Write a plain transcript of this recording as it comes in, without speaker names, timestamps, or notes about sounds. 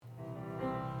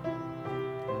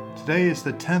Today is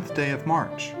the 10th day of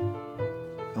March,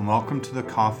 and welcome to the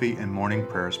Coffee and Morning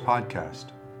Prayers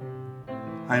podcast.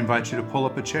 I invite you to pull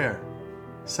up a chair,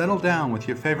 settle down with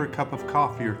your favorite cup of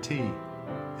coffee or tea,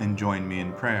 and join me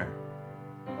in prayer.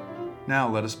 Now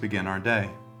let us begin our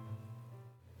day.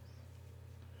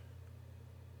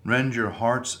 Rend your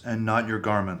hearts and not your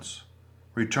garments.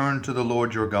 Return to the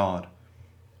Lord your God,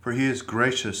 for he is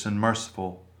gracious and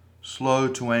merciful, slow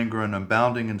to anger and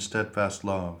abounding in steadfast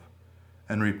love,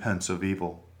 and repents of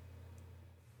evil.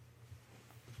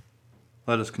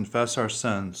 Let us confess our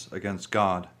sins against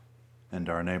God and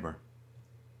our neighbor.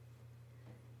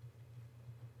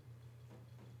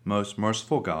 Most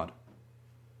merciful God,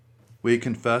 we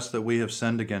confess that we have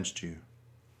sinned against you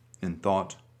in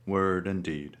thought, word, and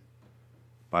deed,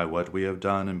 by what we have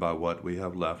done and by what we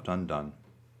have left undone.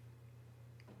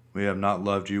 We have not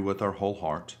loved you with our whole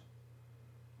heart.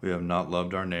 We have not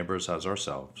loved our neighbors as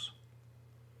ourselves.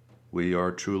 We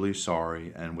are truly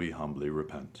sorry and we humbly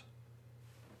repent.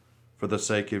 For the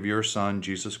sake of your Son,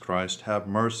 Jesus Christ, have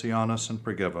mercy on us and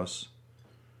forgive us,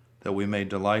 that we may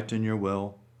delight in your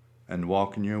will and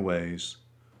walk in your ways,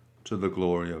 to the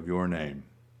glory of your name.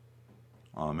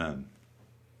 Amen.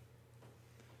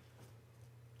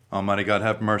 Almighty God,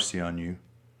 have mercy on you.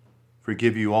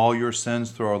 Forgive you all your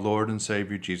sins through our Lord and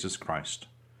Savior Jesus Christ.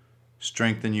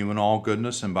 Strengthen you in all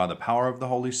goodness, and by the power of the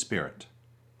Holy Spirit,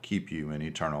 keep you in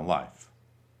eternal life.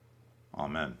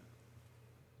 Amen.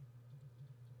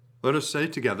 Let us say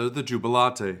together the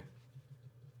Jubilate.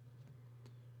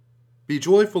 Be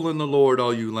joyful in the Lord,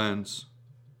 all you lands.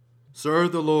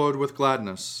 Serve the Lord with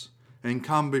gladness, and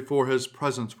come before his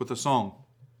presence with a song.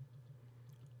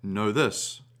 Know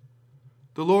this,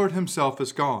 the Lord himself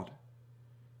is God.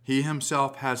 He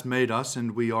himself has made us,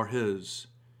 and we are his.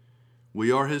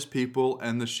 We are his people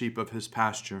and the sheep of his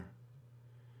pasture.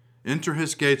 Enter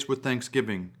his gates with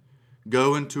thanksgiving.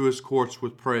 Go into his courts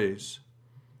with praise.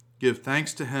 Give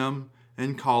thanks to him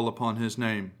and call upon his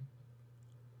name.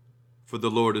 For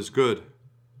the Lord is good.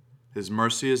 His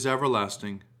mercy is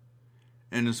everlasting,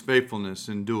 and his faithfulness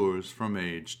endures from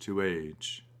age to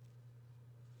age.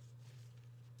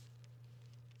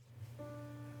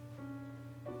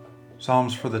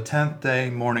 Psalms for the 10th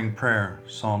day morning prayer,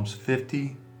 Psalms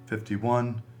 50,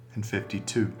 51, and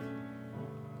 52.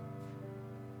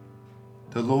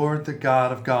 The Lord, the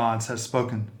God of gods, has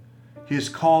spoken. He has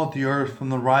called the earth from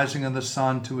the rising of the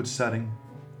sun to its setting.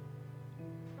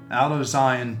 Out of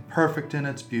Zion, perfect in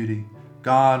its beauty,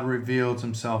 God reveals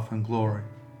himself in glory.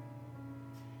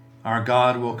 Our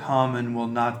God will come and will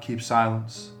not keep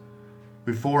silence.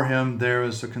 Before him there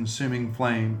is a consuming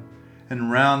flame,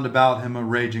 and round about him a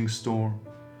raging storm.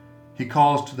 He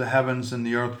calls to the heavens and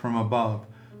the earth from above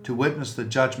to witness the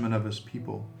judgment of his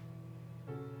people.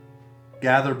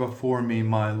 Gather before me,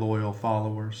 my loyal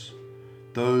followers,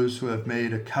 those who have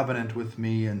made a covenant with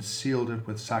me and sealed it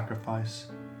with sacrifice.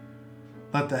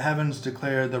 Let the heavens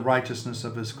declare the righteousness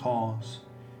of his cause,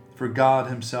 for God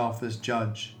himself is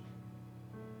judge.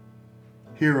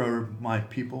 Hear, O my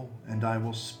people, and I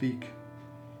will speak.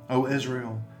 O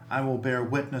Israel, I will bear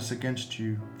witness against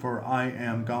you, for I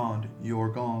am God, your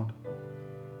God.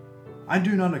 I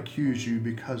do not accuse you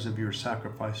because of your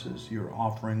sacrifices. Your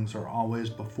offerings are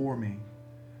always before me.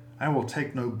 I will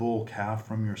take no bull calf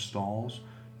from your stalls,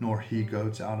 nor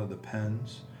he-goats out of the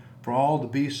pens. For all the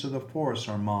beasts of the forest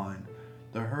are mine,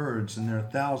 the herds and their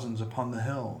thousands upon the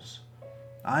hills.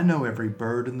 I know every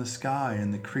bird in the sky,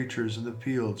 and the creatures of the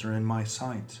fields are in my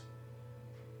sight.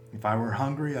 If I were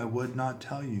hungry, I would not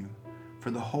tell you, for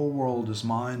the whole world is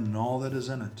mine and all that is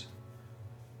in it.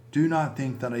 Do not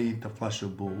think that I eat the flesh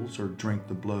of bulls or drink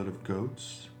the blood of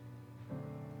goats.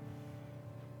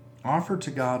 Offer to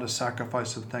God a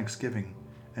sacrifice of thanksgiving,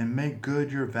 and make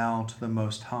good your vow to the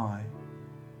Most High.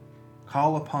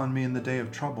 Call upon me in the day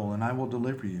of trouble, and I will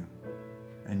deliver you,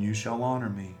 and you shall honor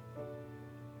me.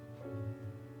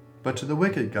 But to the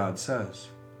wicked God says,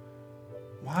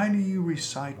 why do you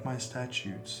recite my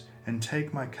statutes and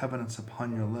take my covenants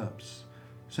upon your lips,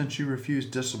 since you refuse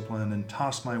discipline and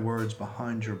toss my words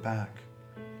behind your back?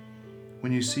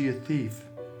 When you see a thief,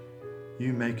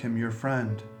 you make him your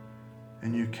friend,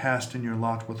 and you cast in your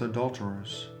lot with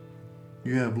adulterers.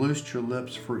 You have loosed your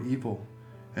lips for evil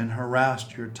and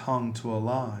harassed your tongue to a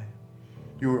lie.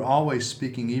 You are always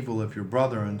speaking evil of your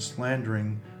brother and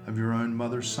slandering of your own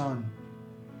mother's son.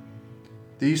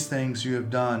 These things you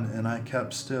have done, and I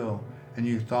kept still, and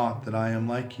you thought that I am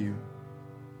like you.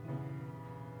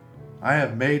 I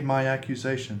have made my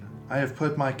accusation. I have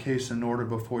put my case in order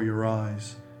before your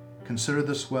eyes. Consider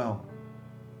this well,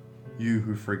 you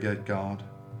who forget God,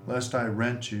 lest I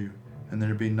rent you and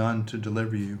there be none to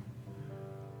deliver you.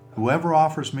 Whoever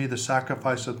offers me the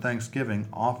sacrifice of thanksgiving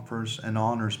offers and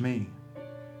honors me.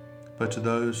 But to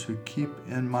those who keep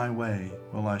in my way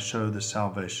will I show the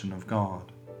salvation of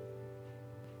God.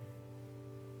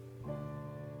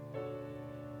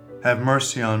 Have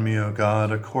mercy on me, O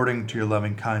God, according to your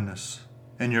loving kindness.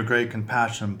 In your great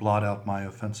compassion blot out my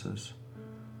offenses.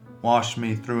 Wash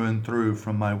me through and through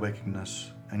from my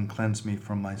wickedness, and cleanse me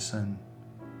from my sin.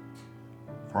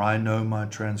 For I know my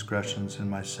transgressions, and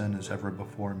my sin is ever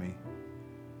before me.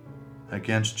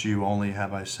 Against you only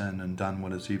have I sinned and done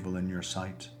what is evil in your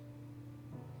sight.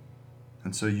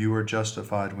 And so you are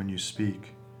justified when you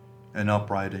speak, and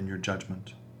upright in your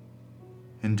judgment.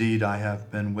 Indeed, I have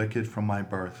been wicked from my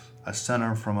birth, a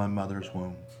sinner from my mother's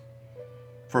womb.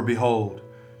 For behold,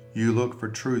 you look for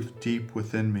truth deep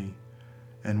within me,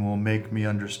 and will make me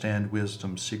understand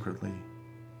wisdom secretly.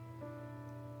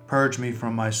 Purge me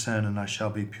from my sin, and I shall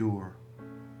be pure.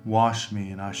 Wash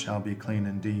me, and I shall be clean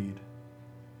indeed.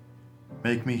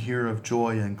 Make me hear of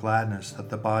joy and gladness, that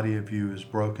the body of you is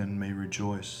broken may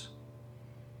rejoice.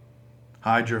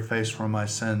 Hide your face from my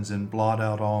sins, and blot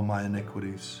out all my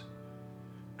iniquities.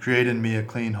 Create in me a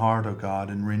clean heart, O God,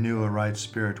 and renew a right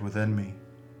spirit within me.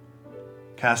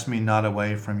 Cast me not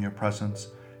away from your presence,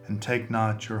 and take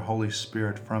not your Holy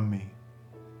Spirit from me.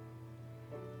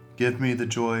 Give me the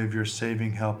joy of your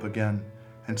saving help again,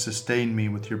 and sustain me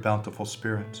with your bountiful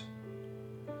Spirit.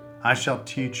 I shall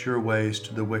teach your ways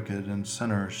to the wicked, and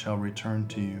sinners shall return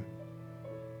to you.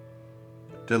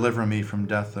 Deliver me from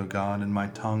death, O God, and my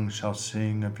tongue shall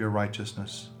sing of your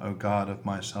righteousness, O God of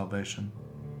my salvation.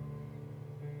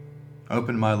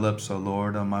 Open my lips, O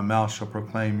Lord, and my mouth shall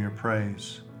proclaim your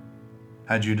praise.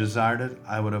 Had you desired it,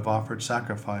 I would have offered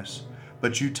sacrifice,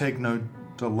 but you take no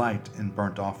delight in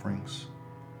burnt offerings.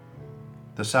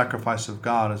 The sacrifice of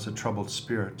God is a troubled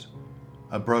spirit.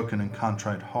 A broken and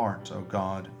contrite heart, O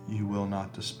God, you will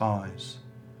not despise.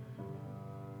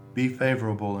 Be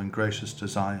favorable and gracious to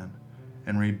Zion,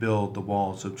 and rebuild the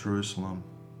walls of Jerusalem.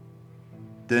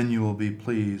 Then you will be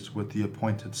pleased with the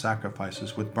appointed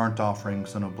sacrifices, with burnt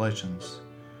offerings and oblations.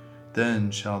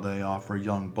 Then shall they offer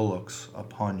young bullocks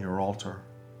upon your altar.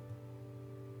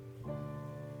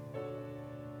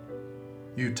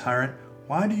 You tyrant,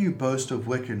 why do you boast of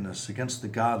wickedness against the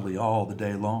godly all the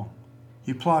day long?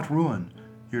 You plot ruin.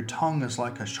 Your tongue is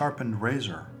like a sharpened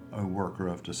razor, O worker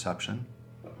of deception.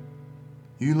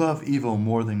 You love evil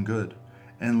more than good,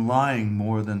 and lying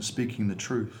more than speaking the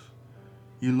truth.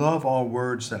 You love all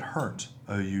words that hurt,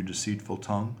 O you deceitful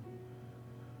tongue.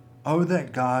 Oh,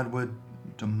 that God would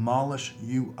demolish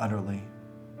you utterly,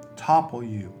 topple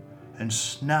you, and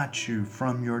snatch you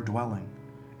from your dwelling,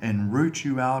 and root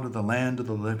you out of the land of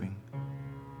the living.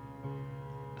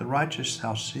 The righteous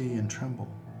shall see and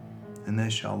tremble, and they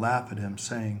shall laugh at him,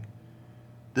 saying,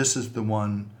 This is the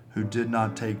one who did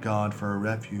not take God for a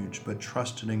refuge, but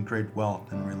trusted in great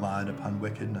wealth and relied upon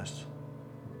wickedness.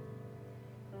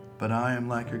 But I am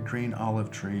like a green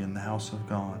olive tree in the house of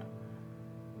God.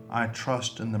 I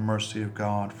trust in the mercy of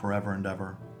God forever and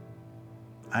ever.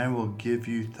 I will give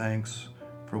you thanks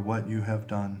for what you have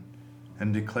done,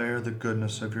 and declare the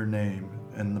goodness of your name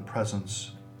in the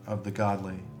presence of the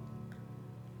godly.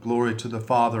 Glory to the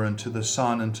Father, and to the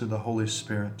Son, and to the Holy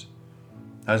Spirit,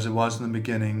 as it was in the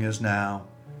beginning, is now,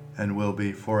 and will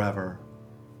be forever.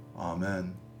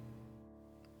 Amen.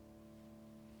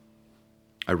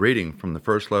 A reading from the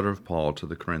first letter of Paul to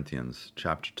the Corinthians,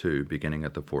 chapter 2, beginning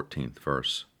at the 14th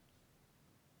verse.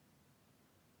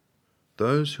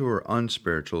 Those who are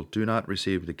unspiritual do not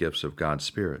receive the gifts of God's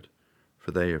Spirit,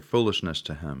 for they are foolishness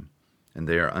to him, and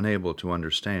they are unable to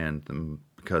understand them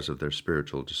because of their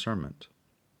spiritual discernment.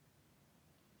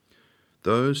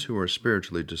 Those who are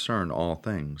spiritually discern all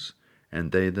things,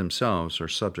 and they themselves are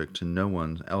subject to no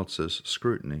one else's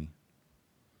scrutiny.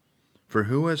 For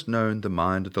who has known the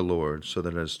mind of the Lord so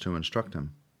that as to instruct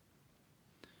him?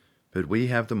 But we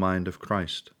have the mind of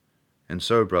Christ. And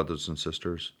so, brothers and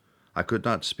sisters, I could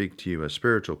not speak to you as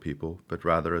spiritual people, but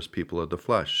rather as people of the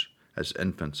flesh, as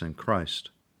infants in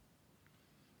Christ.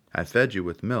 I fed you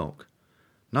with milk,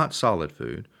 not solid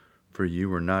food, for you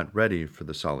were not ready for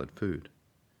the solid food.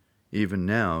 Even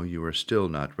now you are still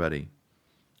not ready,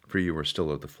 for you are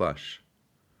still of the flesh.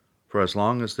 For as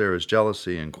long as there is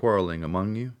jealousy and quarreling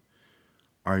among you,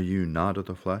 are you not of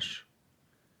the flesh,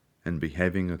 and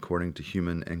behaving according to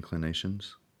human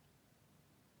inclinations?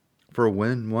 For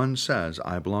when one says,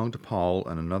 I belong to Paul,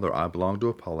 and another, I belong to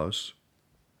Apollos,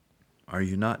 are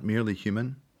you not merely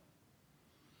human?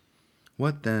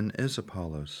 What then is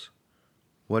Apollos?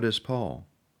 What is Paul?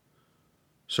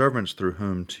 Servants through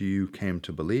whom to you came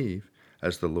to believe,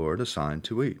 as the Lord assigned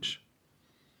to each.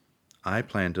 I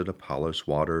planted, Apollos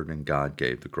watered, and God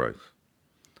gave the growth.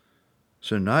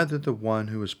 So neither the one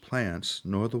who plants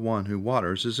nor the one who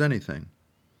waters is anything,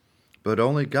 but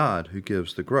only God who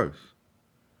gives the growth.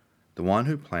 The one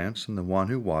who plants and the one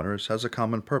who waters has a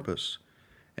common purpose,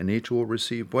 and each will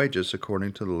receive wages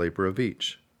according to the labor of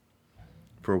each.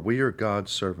 For we are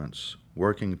God's servants,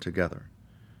 working together.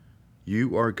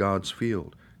 You are God's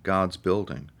field, God's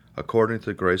building, according to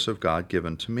the grace of God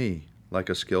given to me, like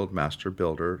a skilled master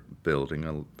builder building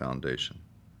a foundation.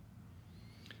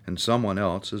 And someone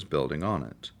else is building on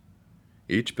it.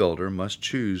 Each builder must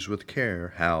choose with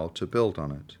care how to build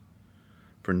on it.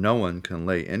 For no one can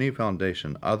lay any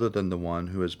foundation other than the one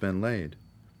who has been laid.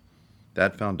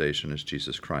 That foundation is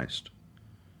Jesus Christ.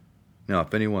 Now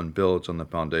if anyone builds on the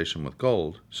foundation with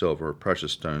gold, silver,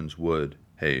 precious stones, wood,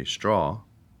 hay, straw,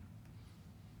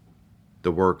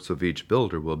 the works of each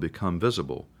builder will become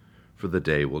visible, for the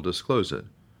day will disclose it,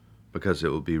 because it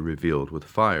will be revealed with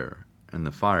fire, and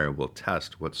the fire will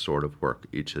test what sort of work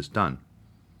each has done.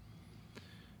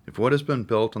 If what has been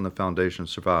built on the foundation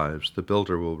survives, the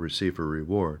builder will receive a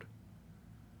reward.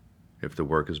 If the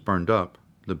work is burned up,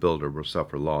 the builder will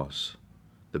suffer loss.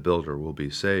 The builder will be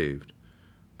saved,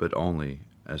 but only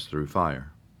as through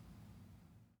fire.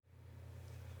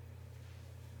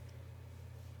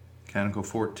 Canticle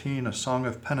 14, a song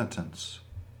of penitence.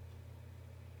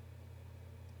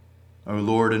 O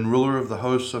Lord and ruler of the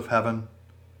hosts of heaven,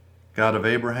 God of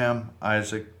Abraham,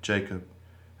 Isaac, Jacob,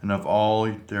 and of all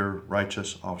their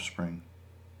righteous offspring,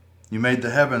 you made the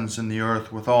heavens and the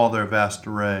earth with all their vast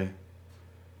array.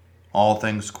 All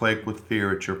things quake with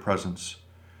fear at your presence.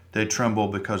 They tremble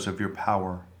because of your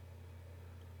power.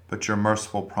 But your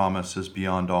merciful promise is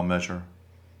beyond all measure.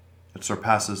 It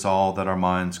surpasses all that our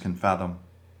minds can fathom.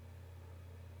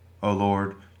 O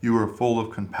Lord, you are full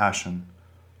of compassion,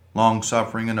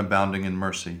 long-suffering and abounding in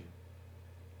mercy.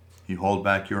 You hold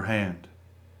back your hand.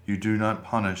 You do not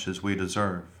punish as we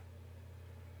deserve.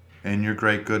 In your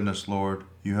great goodness, Lord,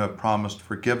 you have promised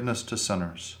forgiveness to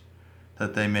sinners,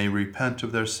 that they may repent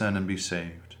of their sin and be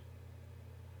saved.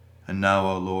 And now,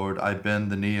 O Lord, I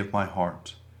bend the knee of my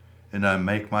heart, and I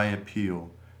make my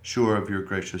appeal, sure of your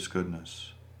gracious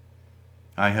goodness.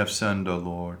 I have sinned, O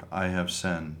Lord, I have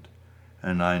sinned,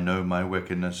 and I know my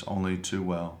wickedness only too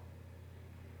well.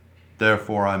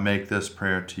 Therefore I make this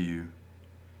prayer to you.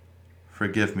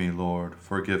 Forgive me, Lord,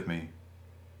 forgive me.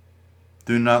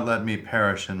 Do not let me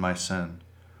perish in my sin,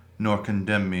 nor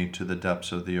condemn me to the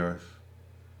depths of the earth.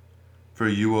 For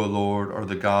you, O Lord, are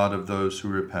the God of those who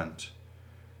repent,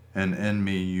 and in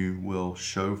me you will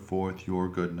show forth your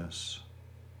goodness.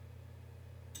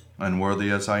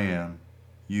 Unworthy as I am,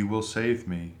 you will save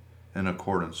me in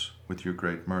accordance with your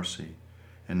great mercy,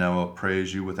 and I will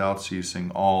praise you without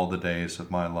ceasing all the days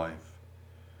of my life.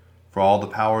 For all the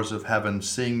powers of heaven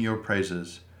sing your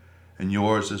praises, and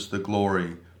yours is the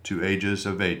glory to ages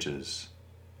of ages.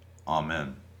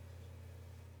 Amen.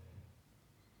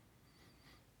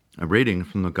 A reading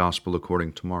from the Gospel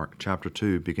according to Mark, chapter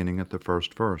 2, beginning at the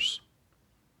first verse.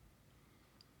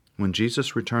 When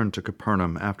Jesus returned to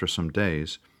Capernaum after some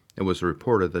days, it was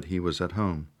reported that he was at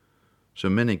home. So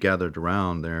many gathered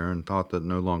around there and thought that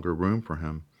no longer room for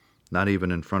him, not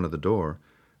even in front of the door,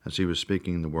 as he was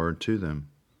speaking the word to them.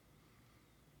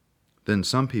 Then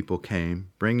some people came,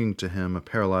 bringing to him a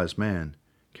paralyzed man,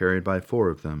 carried by 4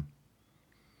 of them.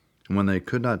 And when they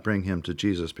could not bring him to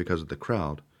Jesus because of the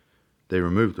crowd, they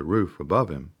removed the roof above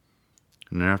him,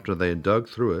 and after they had dug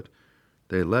through it,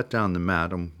 they let down the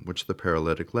mat on which the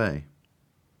paralytic lay.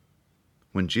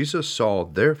 When Jesus saw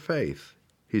their faith,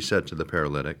 he said to the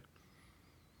paralytic,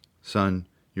 "Son,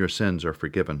 your sins are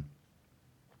forgiven."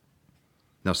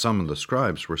 Now some of the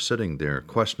scribes were sitting there,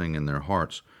 questioning in their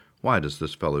hearts, "Why does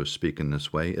this fellow speak in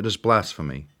this way? It is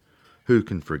blasphemy. Who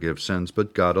can forgive sins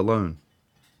but God alone?"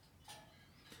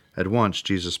 At once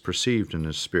Jesus perceived in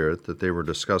his spirit that they were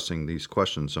discussing these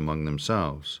questions among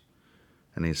themselves,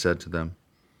 and he said to them,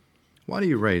 "Why do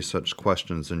you raise such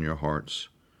questions in your hearts?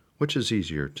 Which is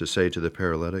easier, to say to the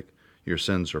paralytic, 'Your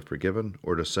sins are forgiven,'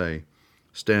 or to say,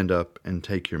 'Stand up and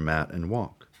take your mat and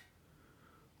walk'?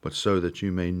 But so that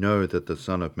you may know that the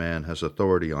Son of Man has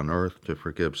authority on earth to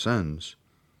forgive sins,"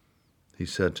 he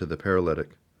said to the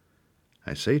paralytic,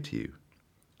 "I say to you,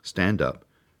 stand up,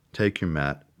 take your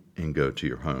mat, and go to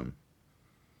your home."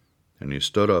 And he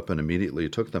stood up and immediately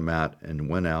took the mat and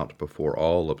went out before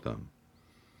all of them,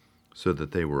 so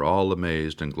that they were all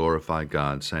amazed and glorified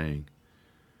God, saying,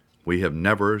 "We have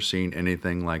never seen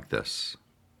anything like this."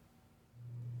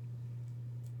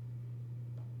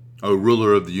 O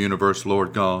ruler of the universe,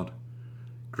 Lord God,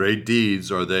 great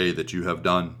deeds are they that you have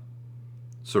done,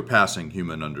 surpassing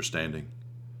human understanding.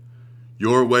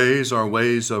 Your ways are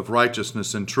ways of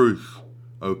righteousness and truth,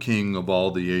 O King of all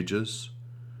the ages.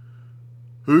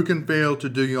 Who can fail to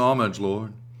do you homage,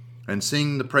 Lord, and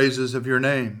sing the praises of your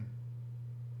name?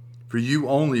 For you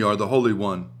only are the Holy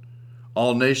One.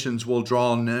 All nations will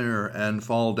draw near and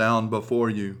fall down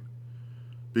before you,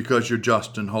 because your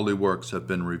just and holy works have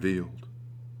been revealed.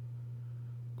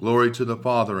 Glory to the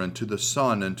Father, and to the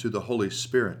Son, and to the Holy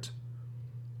Spirit,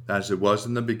 as it was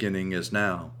in the beginning, is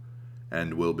now,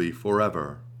 and will be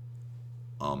forever.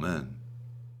 Amen.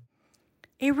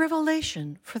 A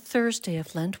revelation for Thursday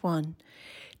of Lent 1,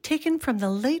 taken from the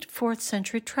late 4th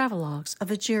century travelogues of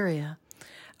Egeria,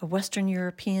 a Western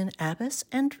European abbess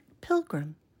and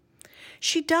pilgrim.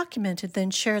 She documented, then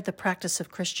shared the practice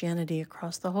of Christianity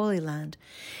across the Holy Land,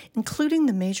 including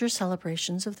the major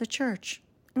celebrations of the Church,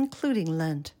 including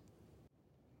Lent.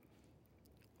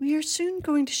 We are soon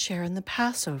going to share in the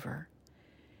Passover,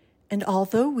 and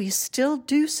although we still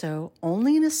do so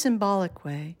only in a symbolic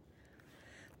way,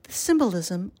 the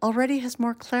symbolism already has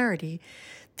more clarity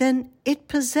than it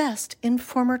possessed in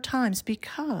former times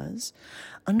because,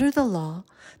 under the law,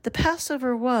 the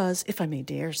Passover was, if I may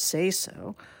dare say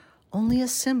so, only a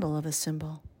symbol of a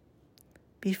symbol.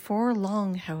 Before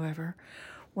long, however,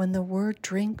 when the Word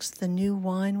drinks the new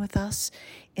wine with us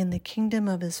in the kingdom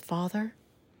of his Father,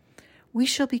 we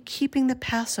shall be keeping the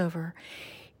Passover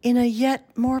in a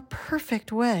yet more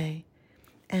perfect way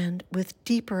and with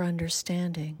deeper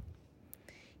understanding.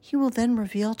 He will then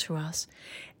reveal to us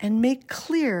and make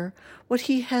clear what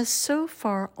he has so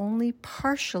far only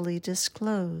partially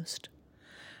disclosed.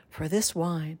 For this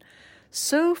wine,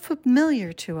 so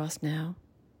familiar to us now,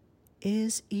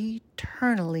 is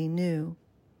eternally new.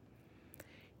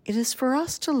 It is for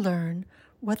us to learn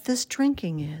what this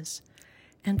drinking is,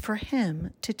 and for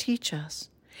him to teach us.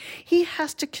 He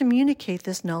has to communicate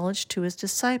this knowledge to his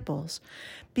disciples,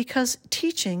 because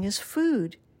teaching is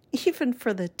food, even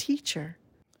for the teacher.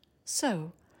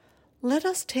 So, let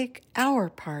us take our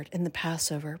part in the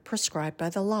Passover prescribed by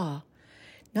the law,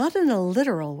 not in a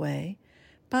literal way,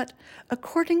 but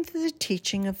according to the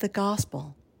teaching of the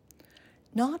gospel,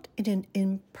 not in an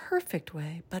imperfect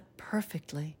way, but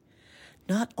perfectly,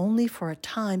 not only for a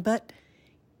time, but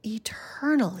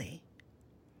eternally.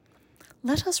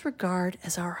 Let us regard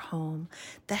as our home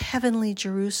the heavenly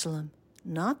Jerusalem,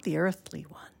 not the earthly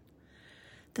one,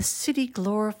 the city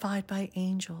glorified by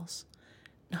angels,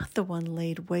 not the one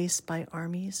laid waste by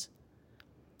armies.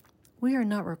 We are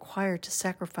not required to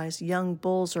sacrifice young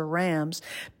bulls or rams,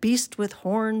 beasts with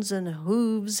horns and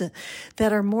hooves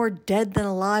that are more dead than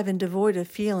alive and devoid of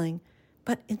feeling,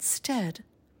 but instead,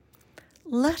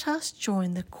 let us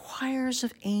join the choirs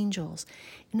of angels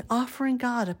in offering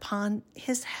God upon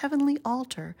his heavenly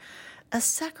altar a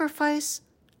sacrifice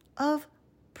of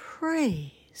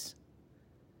praise.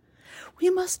 We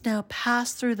must now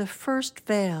pass through the first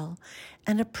veil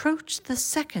and approach the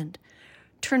second,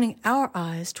 turning our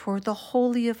eyes toward the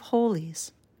Holy of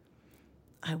Holies.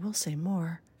 I will say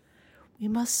more. We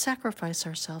must sacrifice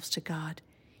ourselves to God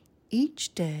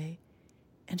each day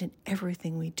and in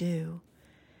everything we do,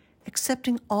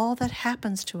 accepting all that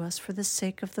happens to us for the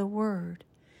sake of the Word,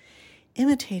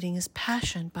 imitating his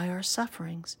passion by our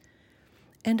sufferings,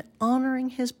 and honoring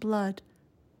his blood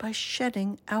by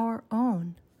shedding our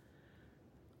own.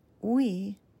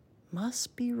 We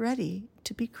must be ready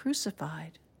to be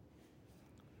crucified.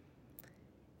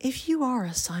 If you are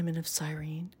a Simon of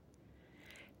Cyrene,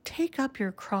 take up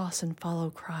your cross and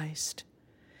follow Christ.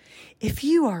 If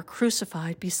you are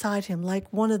crucified beside him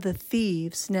like one of the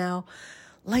thieves, now,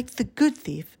 like the good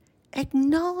thief,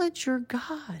 acknowledge your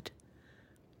God.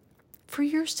 For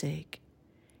your sake,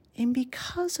 and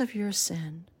because of your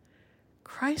sin,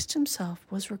 Christ himself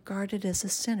was regarded as a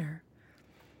sinner.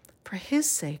 For his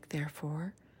sake,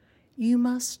 therefore, you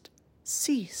must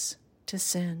cease to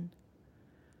sin.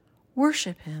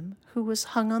 Worship him who was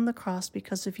hung on the cross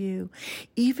because of you,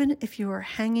 even if you are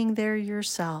hanging there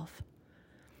yourself.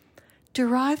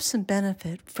 Derive some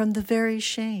benefit from the very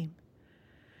shame.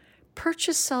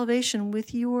 Purchase salvation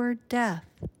with your death.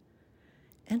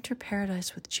 Enter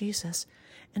paradise with Jesus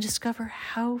and discover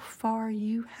how far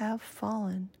you have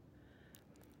fallen.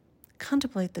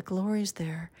 Contemplate the glories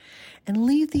there and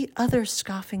leave the other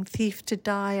scoffing thief to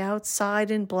die outside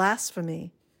in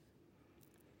blasphemy.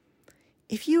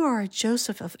 If you are a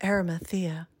Joseph of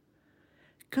Arimathea,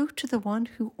 go to the one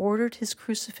who ordered his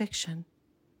crucifixion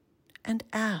and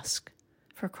ask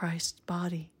for Christ's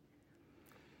body.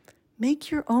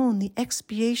 Make your own the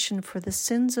expiation for the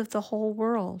sins of the whole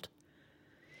world.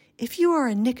 If you are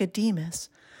a Nicodemus,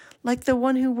 like the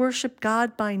one who worshiped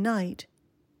God by night,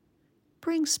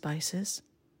 bring spices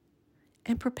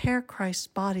and prepare Christ's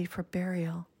body for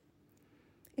burial.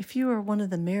 if you are one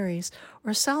of the Marys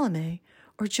or Salome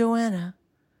or Joanna,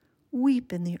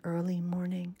 weep in the early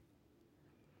morning.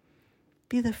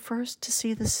 Be the first to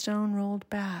see the stone rolled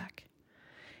back,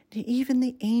 even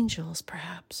the angels,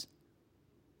 perhaps,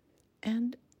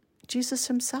 and Jesus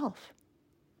himself.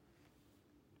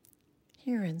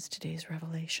 Here ends today's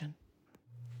revelation.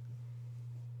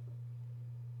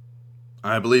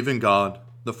 I believe in God,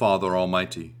 the Father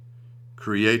Almighty,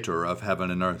 creator of heaven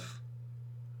and earth.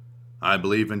 I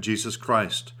believe in Jesus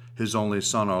Christ, his only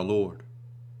Son, our Lord.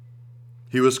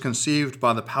 He was conceived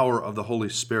by the power of the Holy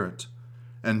Spirit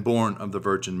and born of the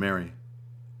Virgin Mary,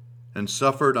 and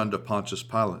suffered under Pontius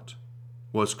Pilate,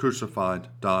 was crucified,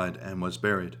 died, and was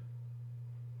buried.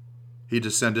 He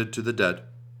descended to the dead.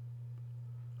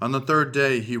 On the third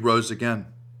day he rose again.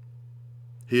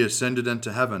 He ascended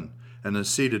into heaven and is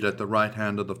seated at the right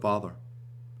hand of the Father.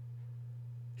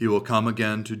 He will come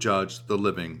again to judge the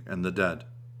living and the dead.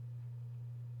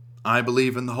 I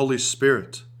believe in the Holy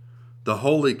Spirit, the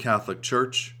Holy Catholic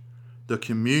Church, the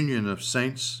communion of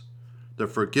saints, the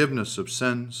forgiveness of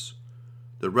sins,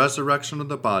 the resurrection of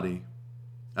the body,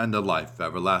 and the life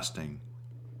everlasting.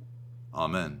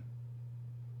 Amen.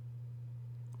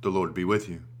 The Lord be with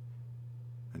you,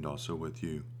 and also with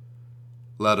you.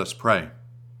 Let us pray.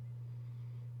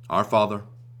 Our Father,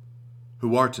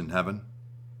 who art in heaven,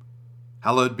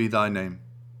 hallowed be thy name.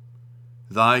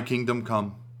 Thy kingdom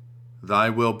come,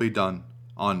 thy will be done,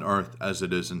 on earth as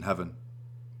it is in heaven.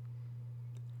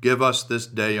 Give us this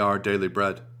day our daily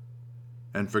bread,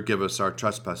 and forgive us our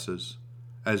trespasses,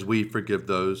 as we forgive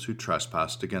those who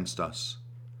trespass against us.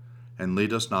 And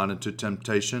lead us not into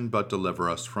temptation, but deliver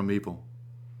us from evil.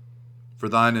 For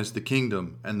thine is the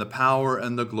kingdom, and the power,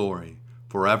 and the glory,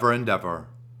 forever and ever.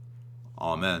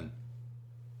 Amen.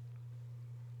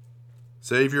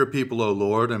 Save your people, O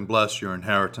Lord, and bless your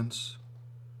inheritance.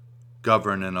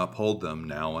 Govern and uphold them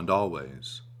now and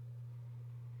always.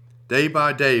 Day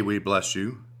by day we bless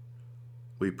you.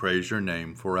 We praise your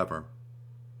name forever.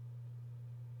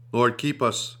 Lord, keep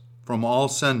us from all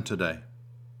sin today.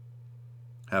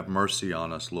 Have mercy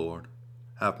on us, Lord.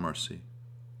 Have mercy.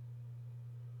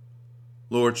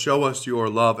 Lord, show us your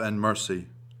love and mercy,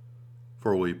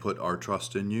 for we put our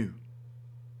trust in you.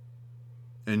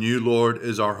 In you, Lord,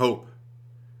 is our hope,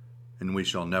 and we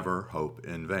shall never hope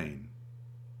in vain.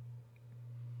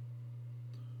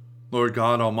 Lord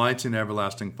God, almighty and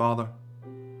everlasting Father,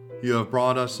 you have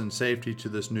brought us in safety to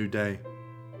this new day.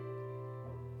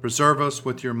 Preserve us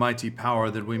with your mighty power,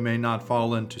 that we may not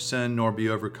fall into sin nor be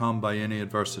overcome by any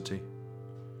adversity.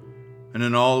 And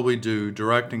in all we do,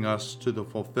 directing us to the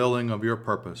fulfilling of your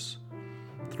purpose,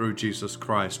 through Jesus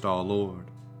Christ our Lord.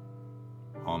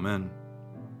 Amen.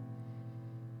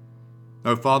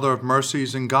 O Father of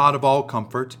mercies and God of all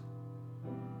comfort,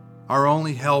 our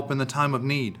only help in the time of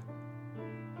need,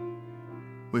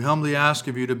 we humbly ask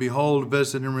of you to behold,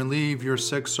 visit, and relieve your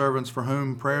sick servants for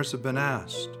whom prayers have been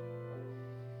asked.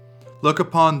 Look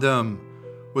upon them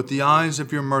with the eyes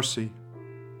of your mercy.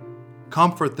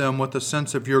 Comfort them with a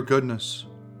sense of your goodness.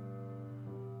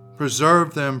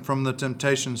 Preserve them from the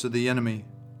temptations of the enemy,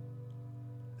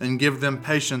 and give them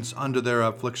patience under their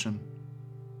affliction.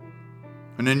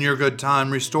 And in your good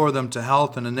time, restore them to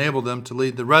health and enable them to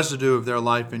lead the residue of their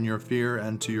life in your fear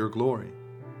and to your glory.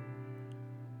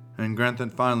 And grant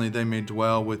that finally they may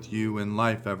dwell with you in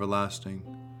life everlasting,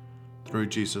 through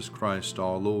Jesus Christ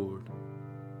our Lord.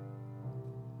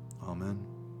 Amen.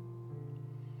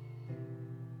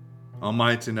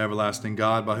 Almighty and everlasting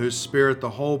God, by whose Spirit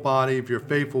the whole body of your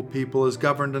faithful people is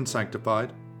governed and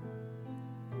sanctified,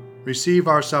 receive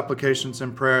our supplications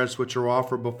and prayers which are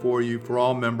offered before you for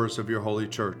all members of your holy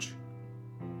church,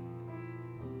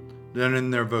 that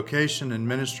in their vocation and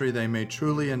ministry they may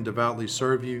truly and devoutly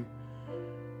serve you,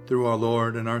 through our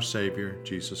Lord and our Savior,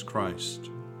 Jesus Christ.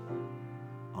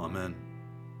 Amen.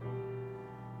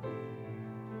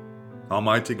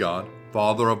 Almighty God,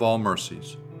 Father of all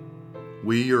mercies,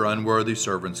 we, your unworthy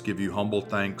servants, give you humble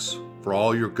thanks for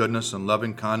all your goodness and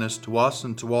loving kindness to us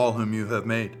and to all whom you have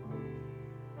made.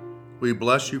 We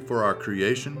bless you for our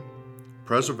creation,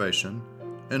 preservation,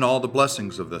 and all the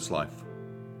blessings of this life.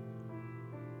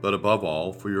 But above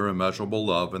all, for your immeasurable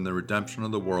love and the redemption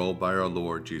of the world by our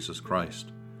Lord Jesus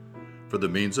Christ, for the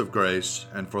means of grace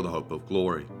and for the hope of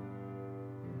glory.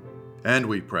 And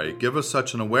we pray, give us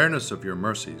such an awareness of your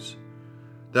mercies,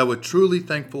 that with truly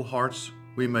thankful hearts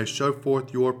we may show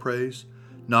forth your praise,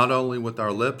 not only with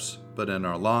our lips, but in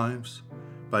our lives,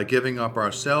 by giving up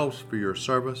ourselves for your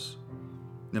service,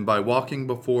 and by walking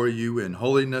before you in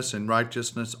holiness and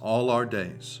righteousness all our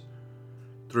days.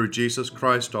 Through Jesus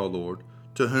Christ our Lord,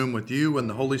 to whom with you and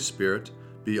the Holy Spirit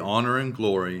be honor and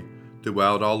glory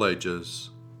throughout all ages.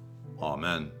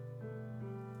 Amen.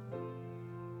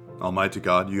 Almighty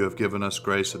God, you have given us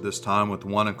grace at this time with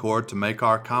one accord to make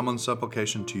our common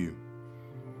supplication to you.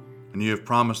 And you have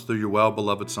promised through your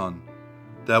well-beloved Son,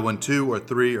 that when 2 or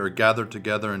 3 are gathered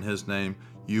together in his name,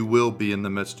 you will be in the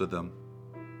midst of them.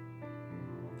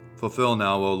 Fulfill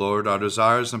now, O Lord, our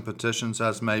desires and petitions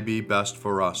as may be best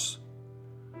for us,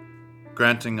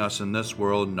 granting us in this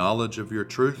world knowledge of your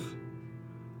truth,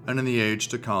 and in the age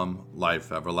to come,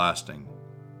 life everlasting.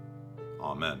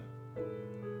 Amen.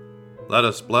 Let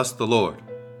us bless the Lord.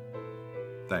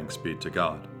 Thanks be to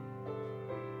God.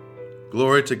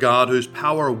 Glory to God, whose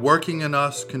power working in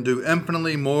us can do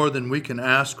infinitely more than we can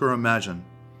ask or imagine.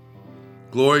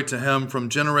 Glory to him from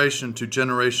generation to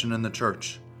generation in the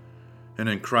church, and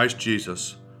in Christ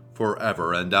Jesus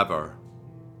forever and ever.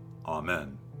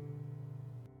 Amen.